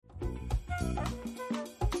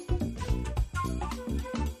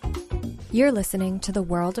You're listening to the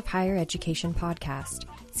World of Higher Education podcast,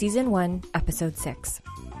 Season 1, Episode 6.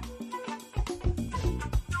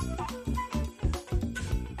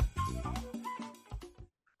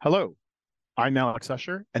 Hello, I'm Alex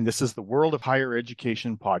Usher, and this is the World of Higher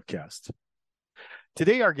Education podcast.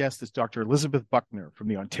 Today, our guest is Dr. Elizabeth Buckner from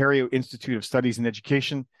the Ontario Institute of Studies in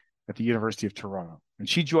Education at the University of Toronto. And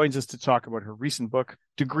she joins us to talk about her recent book,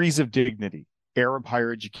 Degrees of Dignity, Arab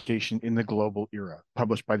Higher Education in the Global Era,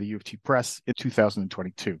 published by the U of T Press in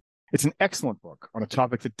 2022. It's an excellent book on a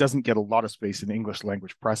topic that doesn't get a lot of space in English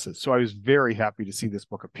language presses. So I was very happy to see this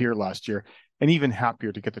book appear last year, and even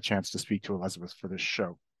happier to get the chance to speak to Elizabeth for this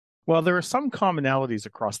show. While there are some commonalities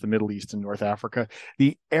across the Middle East and North Africa,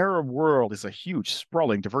 the Arab world is a huge,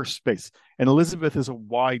 sprawling, diverse space, and Elizabeth is a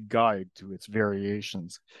wide guide to its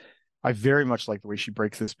variations. I very much like the way she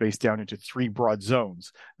breaks this space down into three broad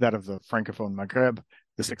zones, that of the Francophone Maghreb,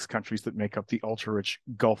 the 6 countries that make up the ultra-rich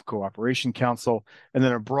Gulf Cooperation Council, and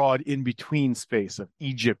then a broad in-between space of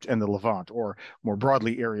Egypt and the Levant, or more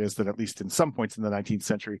broadly, areas that, at least in some points in the 19th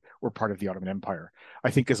century, were part of the Ottoman Empire. I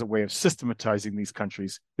think as a way of systematizing these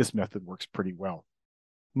countries, this method works pretty well.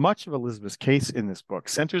 Much of Elizabeth's case in this book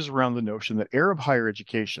centers around the notion that Arab higher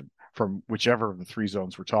education, from whichever of the 3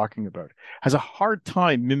 zones we're talking about, has a hard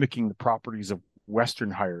time mimicking the properties of Western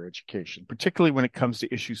higher education, particularly when it comes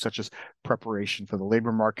to issues such as preparation for the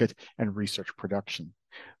labor market and research production.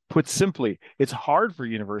 Put simply, it's hard for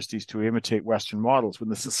universities to imitate Western models when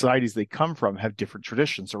the societies they come from have different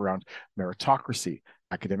traditions around meritocracy,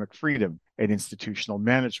 academic freedom, and institutional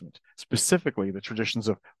management, specifically the traditions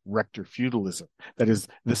of rector feudalism, that is,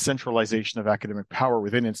 the centralization of academic power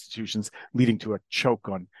within institutions leading to a choke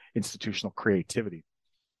on institutional creativity.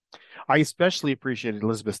 I especially appreciated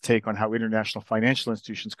Elizabeth's take on how international financial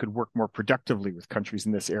institutions could work more productively with countries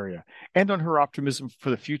in this area, and on her optimism for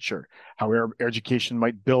the future, how Arab education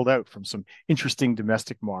might build out from some interesting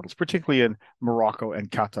domestic models, particularly in Morocco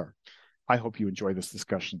and Qatar. I hope you enjoy this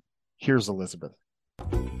discussion. Here's Elizabeth.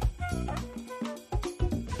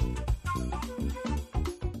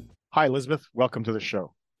 Hi, Elizabeth. Welcome to the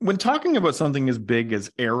show. When talking about something as big as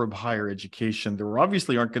Arab higher education, there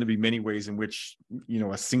obviously aren't going to be many ways in which,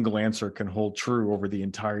 a single answer can hold true over the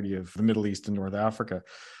entirety of the Middle East and North Africa.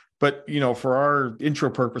 But, for our intro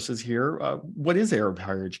purposes here, what is Arab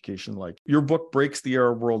higher education like? Your book breaks the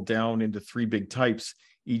Arab world down into 3 big types: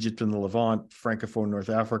 Egypt and the Levant, Francophone North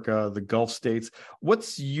Africa, the Gulf states.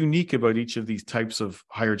 What's unique about each of these types of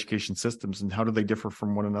higher education systems, and how do they differ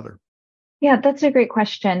from one another? Yeah, that's a great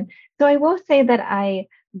question. So I will say that I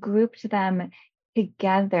grouped them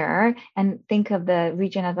together and think of the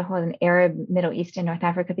region as a whole in Arab, Middle East, and North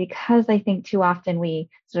Africa, because I think too often we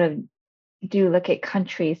sort of do look at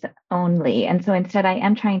countries only. And so instead, I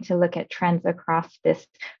am trying to look at trends across this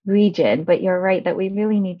region. But you're right that we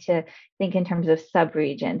really need to think in terms of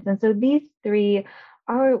subregions. And so these 3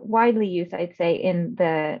 are widely used, I'd say, in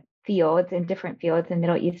the fields, in different fields in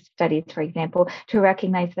Middle East studies, for example, to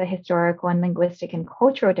recognize the historical and linguistic and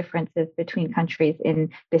cultural differences between countries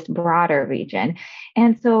in this broader region.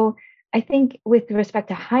 And so I think with respect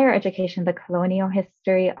to higher education, the colonial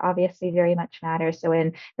history obviously very much matters. So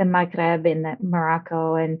in the Maghreb, in the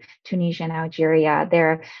Morocco and Tunisia and Algeria,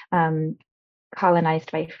 they're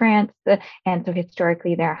colonized by France. And so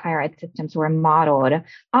historically, their higher ed systems were modeled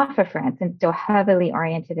off of France and still heavily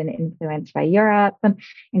oriented and influenced by Europe,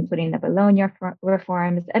 including the Bologna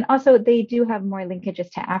reforms. And also they do have more linkages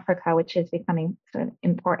to Africa, which is becoming sort of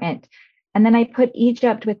important. And then I put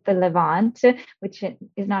Egypt with the Levant, which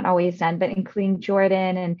is not always done, but including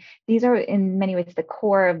Jordan. And these are in many ways the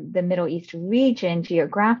core of the Middle East region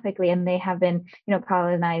geographically, and they have been,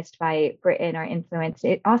 colonized by Britain or influenced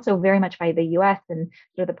also very much by the US and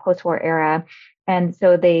sort of the post-war era. And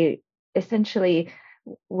so they essentially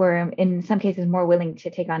were in some cases more willing to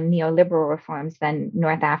take on neoliberal reforms than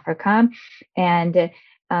North Africa. And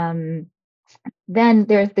then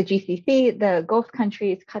there's the GCC, the Gulf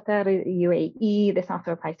countries, Qatar, UAE. This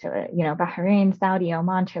also applies to, Bahrain, Saudi,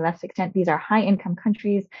 Oman to a less extent. These are high-income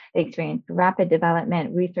countries. They experience rapid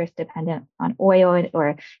development, resource dependent on oil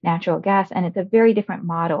or natural gas, and it's a very different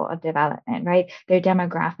model of development, right? They're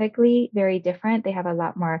demographically very different. They have a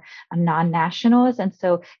lot more non-nationals, and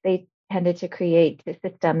so they tended to create the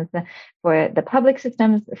systems for the public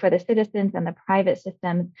systems for the citizens and the private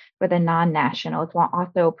systems for the non-nationals, while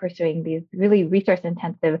also pursuing these really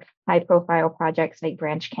resource-intensive, high-profile projects like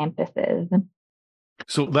branch campuses.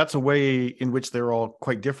 So that's a way in which they're all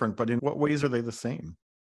quite different, but in what ways are they the same?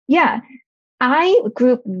 Yeah, I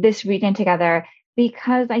group this region together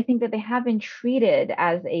because I think that they have been treated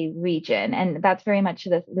as a region. And that's very much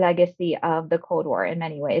the legacy of the Cold War in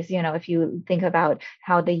many ways. If you think about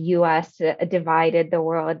how the US divided the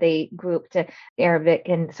world, they grouped Arabic.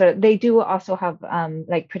 And so they do also have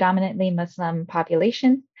like predominantly Muslim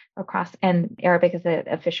populations across, and Arabic is the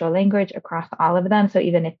official language across all of them. So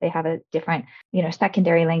even if they have a different,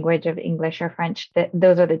 secondary language of English or French,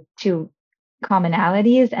 those are the two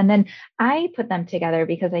commonalities. And then I put them together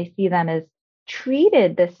because I see them as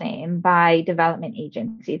treated the same by development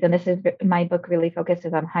agencies. And this is my book really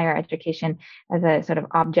focuses on higher education as a sort of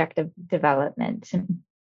object of development.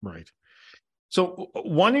 Right. So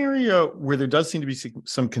one area where there does seem to be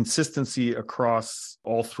some consistency across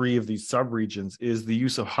all three of these subregions is the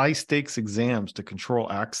use of high stakes exams to control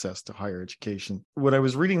access to higher education. When I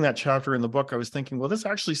was reading that chapter in the book, I was thinking, well, this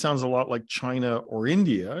actually sounds a lot like China or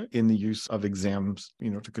India in the use of exams,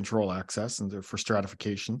 to control access and for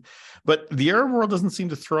stratification. But the Arab world doesn't seem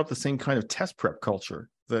to throw up the same kind of test prep culture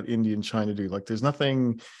that India and China do. Like there's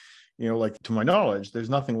nothing, like to my knowledge, there's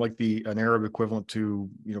nothing like an Arab equivalent to,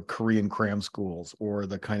 Korean cram schools or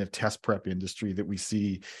the kind of test prep industry that we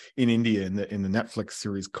see in India in the Netflix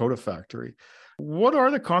series Coda Factory. What are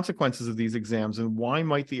the consequences of these exams, and why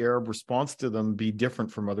might the Arab response to them be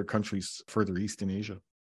different from other countries further east in Asia?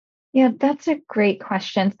 Yeah, that's a great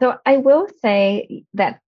question. So I will say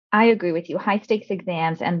that I agree with you. High stakes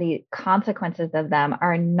exams and the consequences of them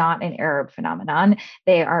are not an Arab phenomenon.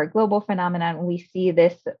 They are a global phenomenon. We see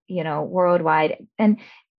this, worldwide. And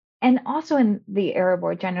also in the Arab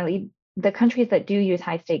world generally, the countries that do use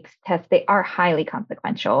high stakes tests, they are highly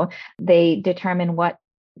consequential. They determine what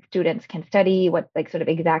students can study, what sort of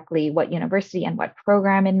exactly what university and what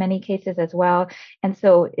program in many cases as well. And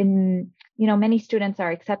so many students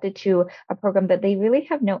are accepted to a program that they really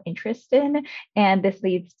have no interest in. And this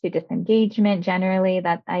leads to disengagement generally.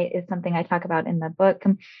 That is something I talk about in the book.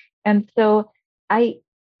 And so I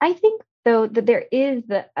think though that there is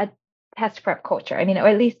a test prep culture. I mean, or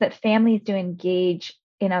at least that families do engage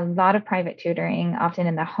in a lot of private tutoring, often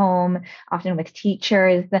in the home, often with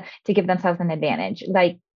teachers, to give themselves an advantage,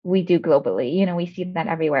 like we do globally. We see that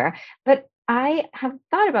everywhere. But I have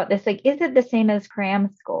thought about this, is it the same as cram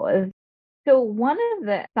schools? So one of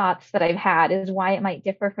the thoughts that I've had is why it might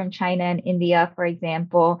differ from China and India, for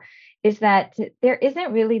example, is that there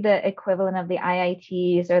isn't really the equivalent of the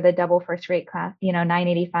IITs or the double first rate class,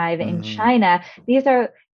 985 in China. These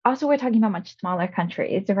are also, we're talking about much smaller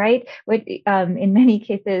countries, right? In many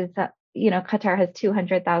cases, Qatar has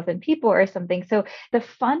 200,000 people or something. So the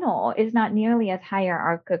funnel is not nearly as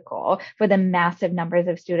hierarchical for the massive numbers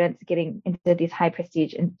of students getting into these high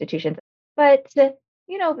prestige institutions. But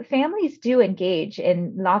families do engage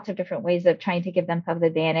in lots of different ways of trying to give themselves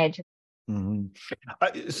advantage.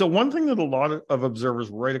 So one thing that a lot of observers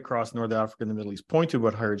right across North Africa and the Middle East point to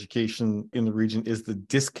about higher education in the region is the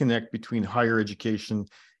disconnect between higher education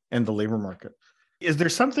and the labor market. Is there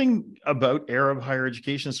something about Arab higher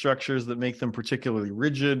education structures that make them particularly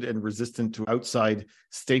rigid and resistant to outside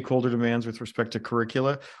stakeholder demands with respect to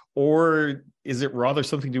curricula? Or is it rather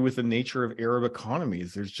something to do with the nature of Arab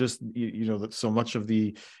economies? There's just, that so much of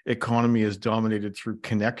the economy is dominated through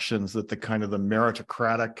connections that the kind of the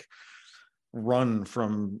meritocratic run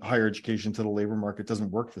from higher education to the labor market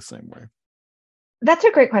doesn't work the same way. That's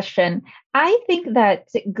a great question. I think that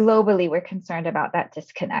globally we're concerned about that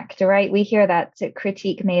disconnect, right? We hear that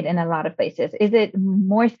critique made in a lot of places. Is it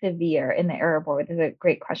more severe in the Arab world? Is a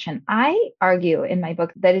great question. I argue in my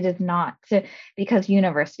book that it is not, because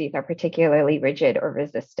universities are particularly rigid or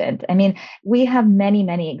resistant. I mean, we have many,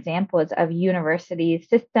 many examples of university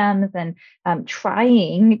systems and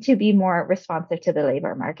trying to be more responsive to the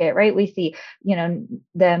labor market, right? We see, the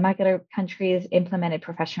Maghreb countries implemented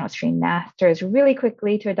professional stream masters really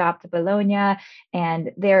quickly to adopt Bologna,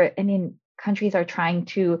 and countries are trying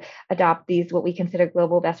to adopt these, what we consider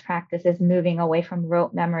global best practices, moving away from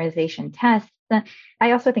rote memorization tests.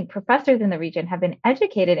 I also think professors in the region have been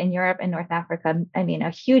educated in Europe and North Africa. I mean, a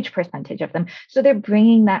huge percentage of them. So they're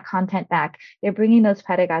bringing that content back. They're bringing those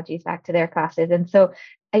pedagogies back to their classes. And so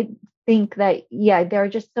I think that, there are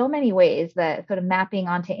just so many ways that sort of mapping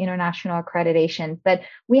onto international accreditations that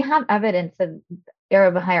we have evidence of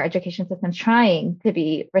Arab higher education systems trying to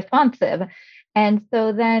be responsive. And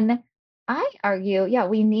so then I argue,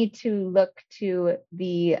 we need to look to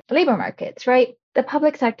the labor markets, right? The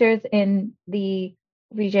public sectors in the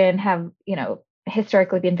region have,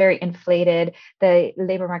 historically been very inflated. The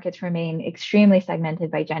labor markets remain extremely segmented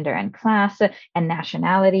by gender and class and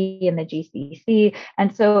nationality in the GCC.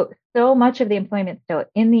 And so so much of the employment still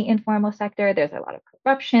in the informal sector. There's a lot of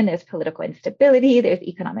corruption, there's political instability, there's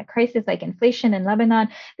economic crisis like inflation in Lebanon,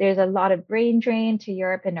 there's a lot of brain drain to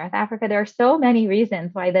Europe and North Africa. There are so many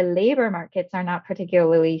reasons why the labor markets are not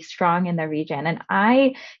particularly strong in the region. And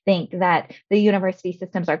I think that the university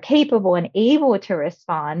systems are capable and able to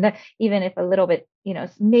respond, even if a little bit,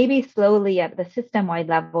 maybe slowly at the system-wide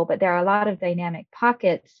level, but there are a lot of dynamic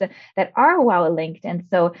pockets that are well linked. And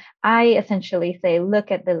so I essentially say,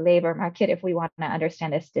 look at the labor market if we want to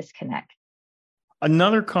understand this disconnect.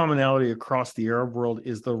 Another commonality across the Arab world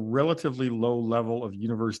is the relatively low level of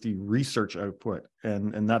university research output.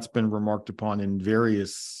 And that's been remarked upon in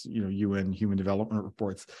various, UN human development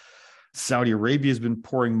reports. Saudi Arabia has been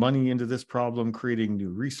pouring money into this problem, creating new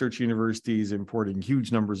research universities, importing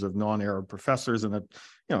huge numbers of non-Arab professors, and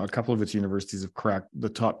a couple of its universities have cracked the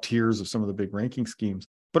top tiers of some of the big ranking schemes.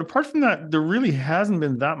 But apart from that, there really hasn't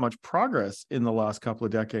been that much progress in the last couple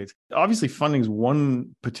of decades. Obviously, funding is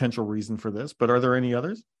one potential reason for this, but are there any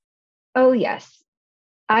others? Oh, yes.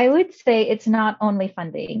 I would say it's not only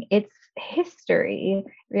funding, it's history,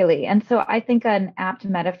 really. And so I think an apt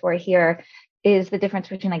metaphor here is the difference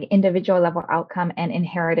between like individual level outcome and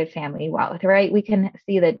inherited family wealth, right? We can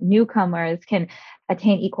see that newcomers can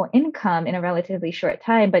attain equal income in a relatively short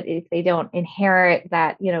time, but if they don't inherit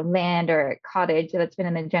that, land or cottage that's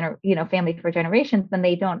been in the family for generations, then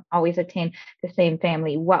they don't always attain the same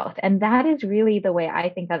family wealth. And that is really the way I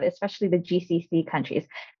think of it, especially the GCC countries.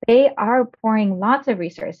 They are pouring lots of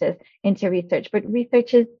resources into research, but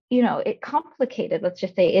research is, it's complicated. Let's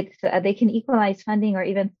just say they can equalize funding or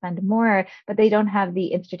even spend more, but they don't have the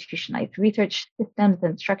institutionalized research systems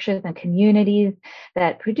and structures and communities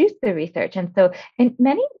that produce the research. And so in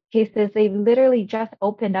many cases, they've literally just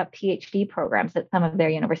opened up PhD programs at some of their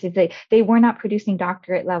universities. They were not producing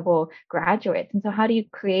doctorate level graduates. And so how do you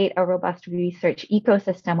create a robust research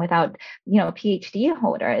ecosystem without, PhD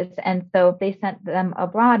holders? And so they sent them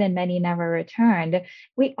abroad and many never returned.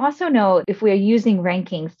 We also know if we're using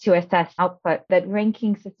rankings to assess output, that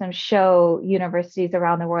ranking systems show universities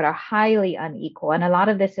around the world are highly unequal. And a lot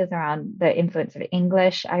of this is around the influence of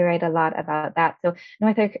English. I write a lot about that. So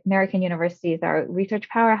North American universities are research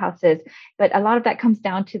powerhouses, but a lot of that comes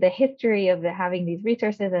down to the history of having these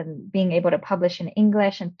resources and being able to publish in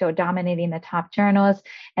English and still dominating the top journals.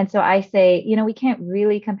 And so I say, we can't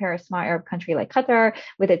really compare a small Arab country like Qatar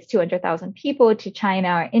with its 200,000 people to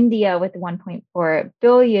China or India with 1.4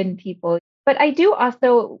 billion people. But I do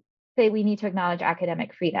also say we need to acknowledge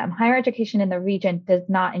academic freedom. Higher education in the region does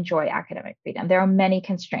not enjoy academic freedom. There are many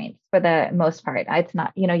constraints for the most part. It's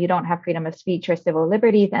not, you don't have freedom of speech or civil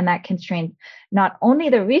liberties, and that constrains not only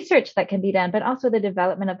the research that can be done, but also the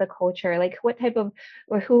development of the culture, like what type of,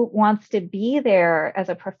 or who wants to be there as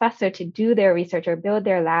a professor to do their research or build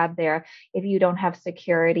their lab there if you don't have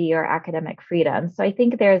security or academic freedom. So I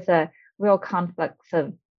think there's a real conflux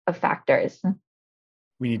of factors.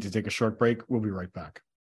 We need to take a short break. We'll be right back.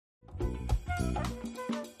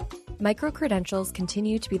 Micro-credentials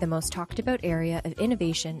continue to be the most talked about area of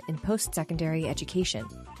innovation in post-secondary education.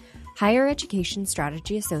 Higher Education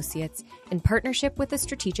Strategy Associates, in partnership with the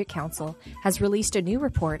Strategic Council, has released a new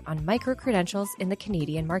report on micro-credentials in the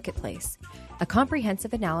Canadian marketplace, a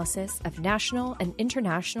comprehensive analysis of national and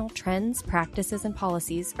international trends, practices, and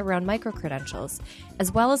policies around micro-credentials,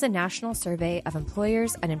 as well as a national survey of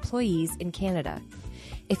employers and employees in Canada.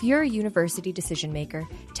 If you're a university decision maker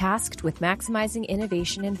tasked with maximizing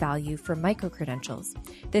innovation and value for micro-credentials,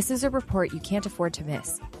 this is a report you can't afford to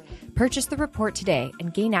miss. Purchase the report today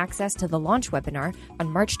and gain access to the launch webinar on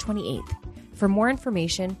March 28th. For more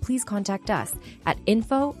information, please contact us at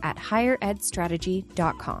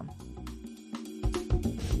info@higheredstrategy.com.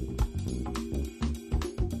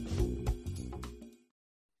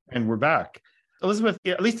 And we're back. Elizabeth,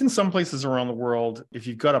 at least in some places around the world, if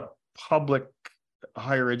you've got a public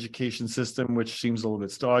higher education system, which seems a little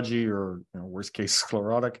bit stodgy or worst case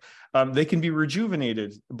sclerotic, they can be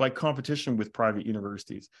rejuvenated by competition with private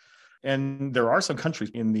universities. And there are some countries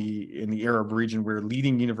in the Arab region where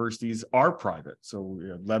leading universities are private. So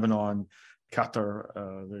Lebanon, Qatar,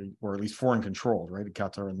 or at least foreign controlled, right?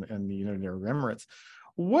 Qatar and the United Arab Emirates.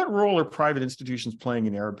 What role are private institutions playing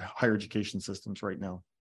in Arab higher education systems right now?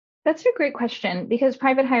 That's a great question, because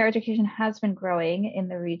private higher education has been growing in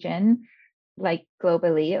the region, like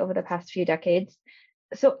globally over the past few decades.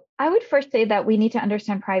 So I would first say that we need to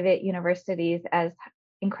understand private universities as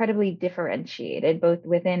incredibly differentiated, both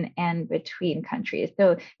within and between countries.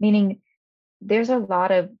 So meaning there's a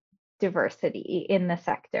lot of diversity in the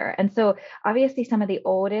sector. And so obviously some of the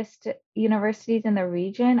oldest universities in the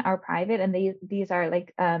region are private, and these are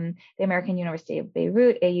like the American University of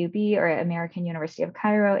Beirut, AUB, or American University of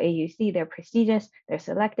Cairo, AUC. They're prestigious, they're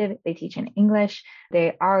selective, they teach in English,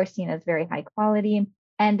 they are seen as very high quality.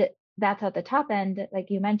 And that's at the top end, like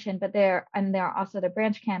you mentioned, but there are also the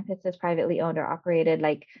branch campuses, privately owned or operated,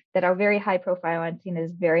 like that are very high profile and seen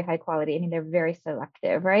as very high quality. I mean, they're very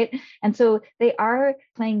selective, right? And so they are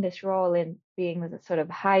playing this role in being the sort of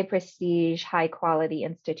high prestige, high quality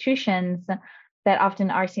institutions that often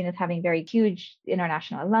are seen as having very huge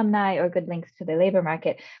international alumni or good links to the labor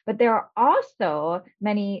market. But there are also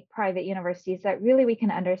many private universities that really we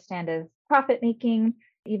can understand as profit making,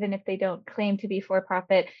 even if they don't claim to be for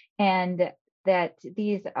profit, and that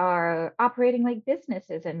these are operating like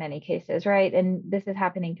businesses in many cases, right? And this is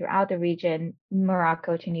happening throughout the region,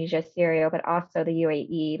 Morocco, Tunisia, Syria, but also the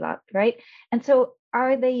UAE, right? And so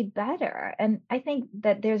are they better? And I think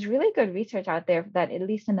that there's really good research out there that at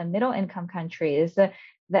least in the middle income countries,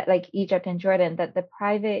 that like Egypt and Jordan, that the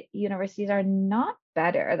private universities are not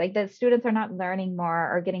better. Like the students are not learning more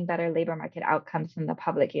or getting better labor market outcomes than the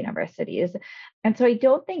public universities. And so I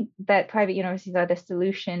don't think that private universities are the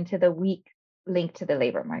solution to the weak link to the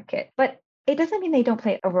labor market. But it doesn't mean they don't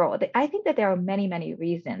play a role. I think that there are many, many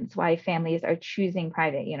reasons why families are choosing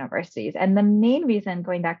private universities. And the main reason,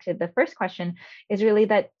 going back to the first question, is really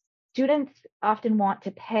that students often want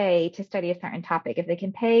to pay to study a certain topic. If they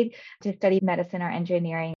can pay to study medicine or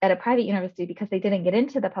engineering at a private university because they didn't get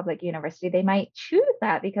into the public university, they might choose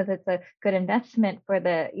that because it's a good investment for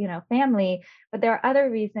the family. But there are other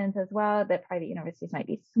reasons as well that private universities might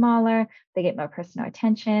be smaller, they get more personal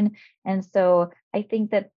attention. And so I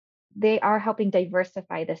think that they are helping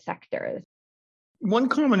diversify the sectors. One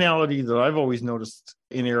commonality that I've always noticed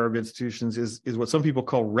in Arab institutions is what some people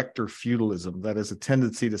call rector feudalism, that is a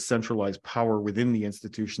tendency to centralize power within the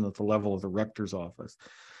institution at the level of the rector's office.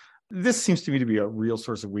 This seems to me to be a real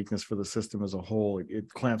source of weakness for the system as a whole. It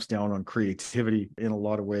clamps down on creativity in a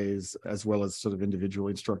lot of ways, as well as sort of individual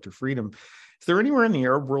instructor freedom. Is there anywhere in the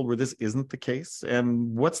Arab world where this isn't the case?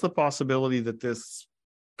 And what's the possibility that this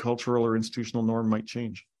cultural or institutional norm might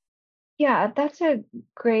change? Yeah, that's a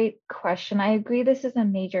great question. I agree this is a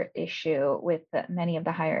major issue with many of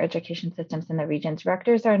the higher education systems in the regions.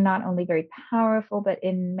 Rectors are not only very powerful, but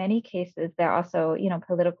in many cases, they're also,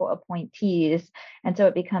 political appointees. And so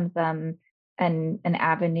it becomes an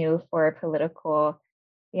avenue for political,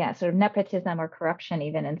 sort of nepotism or corruption,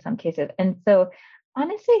 even in some cases. And so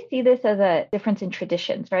honestly, I see this as a difference in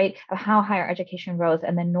traditions, right, of how higher education rose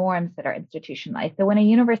and the norms that are institutionalized. So when a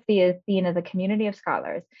university is seen as a community of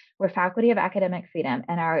scholars, where faculty have academic freedom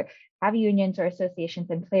and have unions or associations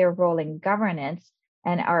and play a role in governance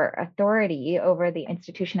and our authority over the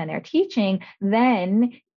institution and their teaching,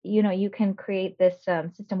 then you can create this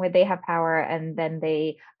system where they have power, and then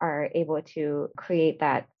they are able to create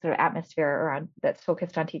that sort of atmosphere around that's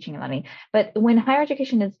focused on teaching and learning. But when higher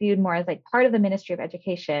education is viewed more as like part of the Ministry of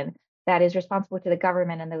Education that is responsible to the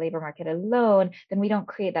government and the labor market alone, then we don't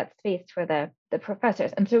create that space for the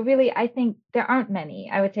professors. And so really, I think there aren't many,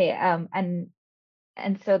 I would say,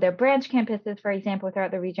 and so their branch campuses, for example,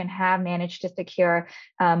 throughout the region have managed to secure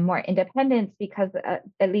more independence because,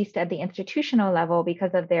 at least at the institutional level,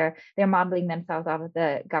 because of they're modeling themselves off of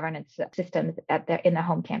the governance systems in the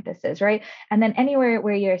home campuses, right? And then anywhere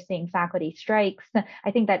where you're seeing faculty strikes,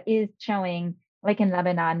 I think that is showing, like in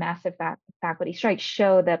Lebanon, massive faculty strikes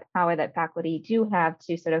show the power that faculty do have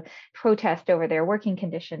to sort of protest over their working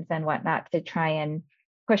conditions and whatnot to try and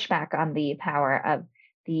push back on the power of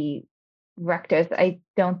the rectors. I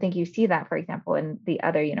don't think you see that, for example, in the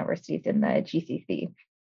other universities in the GCC.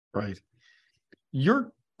 Right.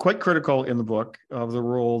 You're quite critical in the book of the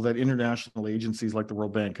role that international agencies like the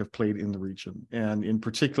World Bank have played in the region, and in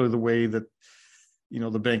particular the way that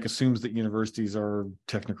the bank assumes that universities are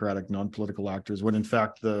technocratic, non-political actors, when in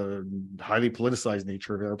fact the highly politicized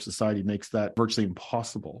nature of Arab society makes that virtually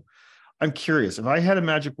impossible. I'm curious, if I had a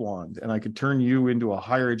magic wand and I could turn you into a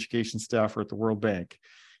higher education staffer at the World Bank,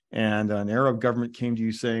 and an Arab government came to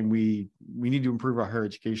you saying, we need to improve our higher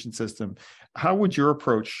education system, how would your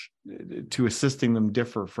approach to assisting them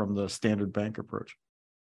differ from the standard bank approach?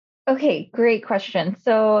 Okay, great question.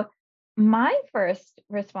 So my first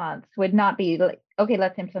response would not be like, okay,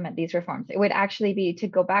 let's implement these reforms. It would actually be to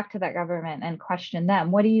go back to that government and question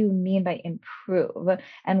them. What do you mean by improve?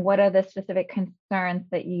 And what are the specific concerns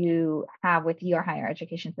that you have with your higher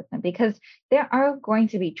education system? Because there are going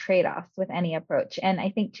to be trade-offs with any approach. And I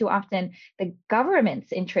think too often the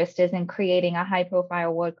government's interest is in creating a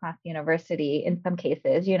high-profile world-class university in some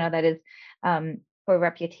cases, that is for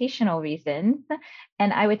reputational reasons.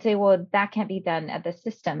 And I would say, well, that can't be done at the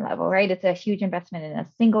system level, right? It's a huge investment in a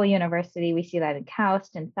single university. We see that in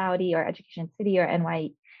KAUST in Saudi or Education City or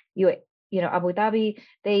NYU, Abu Dhabi.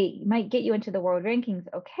 They might get you into the world rankings,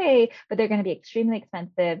 okay, but they're going to be extremely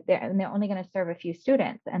expensive. They're only going to serve a few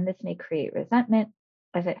students. And this may create resentment,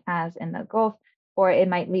 as it has in the Gulf, or it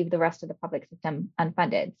might leave the rest of the public system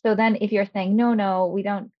unfunded. So then if you're saying, no, we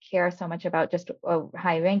don't care so much about just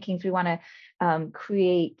high rankings, we want to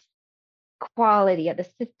create quality at the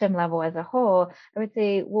system level as a whole, I would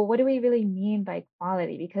say, well, what do we really mean by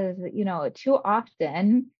quality? Because, too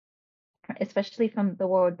often, especially from the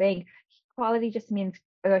World Bank, quality just means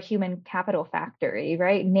a human capital factory,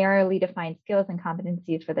 right? Narrowly defined skills and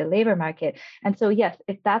competencies for the labor market. And so, yes,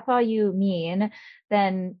 if that's all you mean,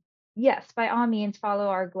 then yes, by all means, follow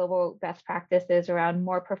our global best practices around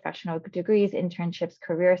more professional degrees, internships,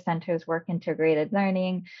 career centers, work integrated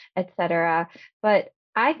learning, etc. But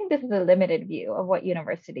I think this is a limited view of what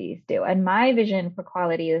universities do. And my vision for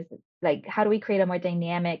quality is like, how do we create a more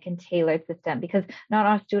dynamic and tailored system? Because not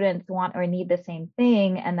all students want or need the same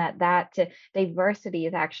thing, and that diversity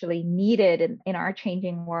is actually needed in our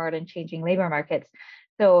changing world and changing labor markets.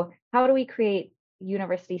 So how do we create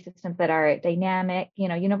university systems that are dynamic?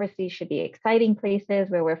 Universities should be exciting places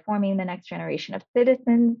where we're forming the next generation of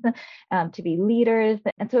citizens to be leaders.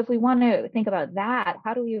 And so if we want to think about that,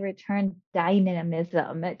 how do we return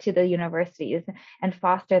dynamism to the universities and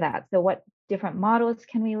foster that? So what different models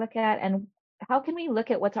can we look at, and how can we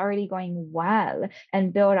look at what's already going well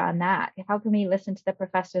and build on that? How can we listen to the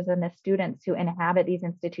professors and the students who inhabit these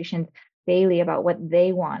institutions daily about what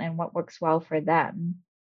they want and what works well for them?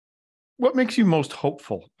 What makes you most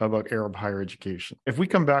hopeful about Arab higher education? If we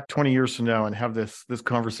come back 20 years from now and have this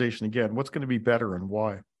conversation again, what's going to be better and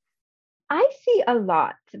why? I see a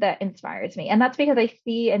lot that inspires me, and that's because I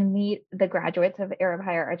see and meet the graduates of Arab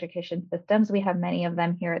higher education systems. We have many of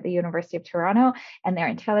them here at the University of Toronto, and they're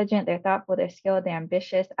intelligent, they're thoughtful, they're skilled, they're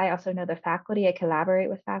ambitious. I also know the faculty. I collaborate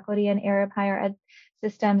with faculty in Arab higher ed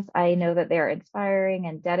systems. I know that they're inspiring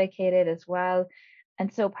and dedicated as well.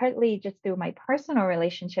 And so partly just through my personal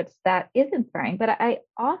relationships, that is inspiring. But I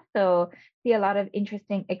also see a lot of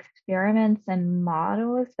interesting experiments and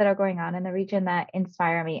models that are going on in the region that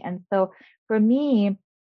inspire me. And so for me,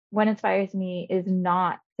 what inspires me is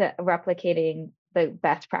not replicating the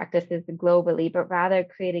best practices globally, but rather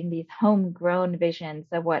creating these homegrown visions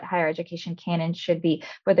of what higher education can and should be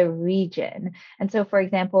for the region. And so, for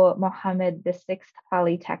example, Mohammed VI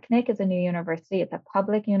Polytechnic is a new university. It's a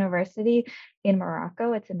public university in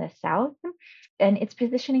Morocco. It's in the south. And it's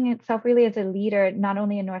positioning itself really as a leader, not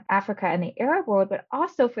only in North Africa and the Arab world, but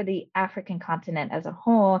also for the African continent as a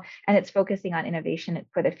whole. And it's focusing on innovation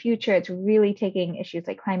for the future. It's really taking issues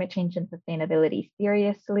like climate change and sustainability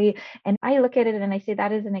seriously. And I look at it and I say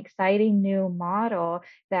that is an exciting new model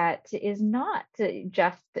that is not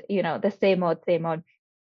just, the same old.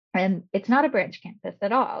 And it's not a branch campus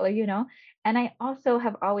at all, And I also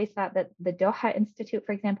have always thought that the Doha Institute,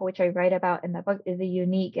 for example, which I write about in the book, is a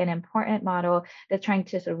unique and important model that's trying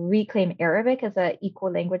to sort of reclaim Arabic as an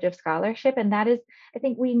equal language of scholarship. And that is, I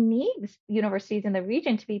think we need universities in the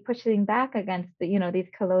region to be pushing back against, these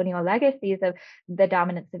colonial legacies of the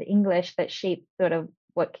dominance of English that shape sort of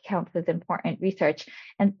what counts as important research.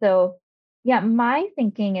 And so, my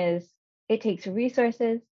thinking is it takes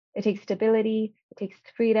resources, it takes stability, it takes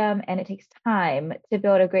freedom, and it takes time to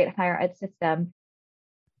build a great higher ed system.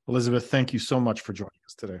 Elizabeth, thank you so much for joining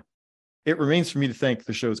us today. It remains for me to thank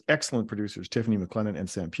the show's excellent producers, Tiffany McLennan and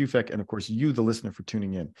Sam Pufek, and of course, you, the listener, for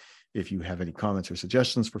tuning in. If you have any comments or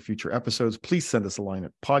suggestions for future episodes, please send us a line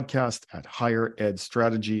at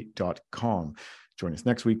podcast@higheredstrategy.com. Join us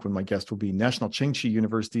next week when my guest will be National Tsinghua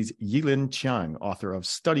University's Yilin Qiang, author of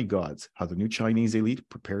Study Gods, How the New Chinese Elite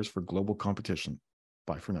Prepares for Global Competition.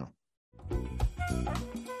 Bye for now.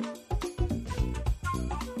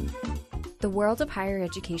 The World of Higher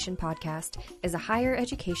Education podcast is a Higher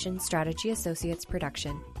Education Strategy Associates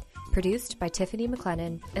production, produced by Tiffany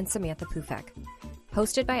McLennan and Samantha Pufek,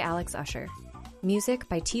 hosted by Alex Usher, music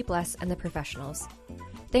by T. Bless and the Professionals.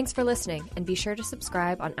 Thanks for listening, and be sure to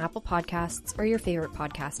subscribe on Apple Podcasts or your favorite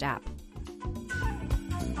podcast app.